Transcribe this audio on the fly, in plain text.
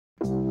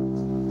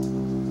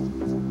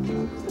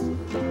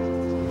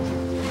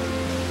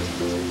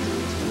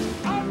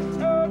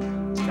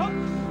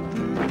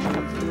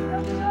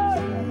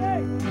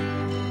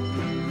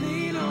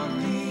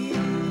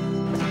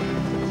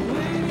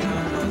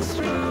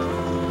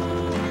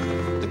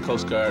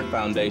Coast Guard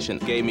Foundation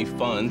gave me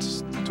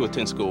funds to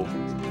attend school.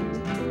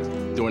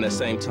 During that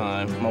same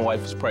time, my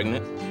wife was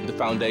pregnant. The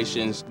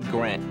foundation's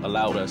grant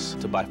allowed us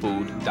to buy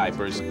food,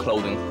 diapers,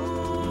 clothing.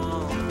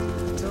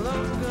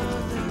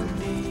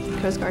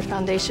 Coast Guard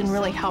Foundation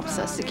really helps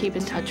us to keep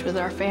in touch with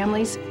our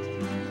families.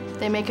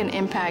 They make an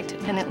impact,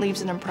 and it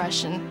leaves an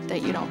impression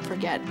that you don't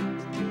forget.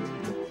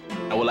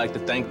 I would like to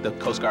thank the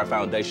Coast Guard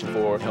Foundation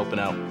for helping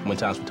out when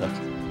times were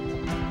tough.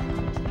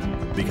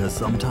 Because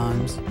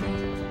sometimes,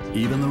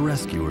 even the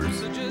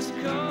rescuers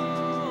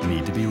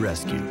need to be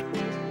rescued.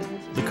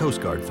 The Coast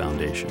Guard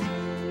Foundation,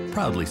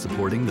 proudly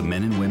supporting the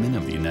men and women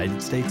of the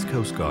United States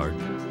Coast Guard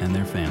and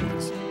their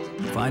families.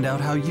 Find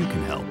out how you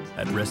can help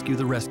at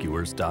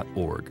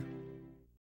rescuetherescuers.org.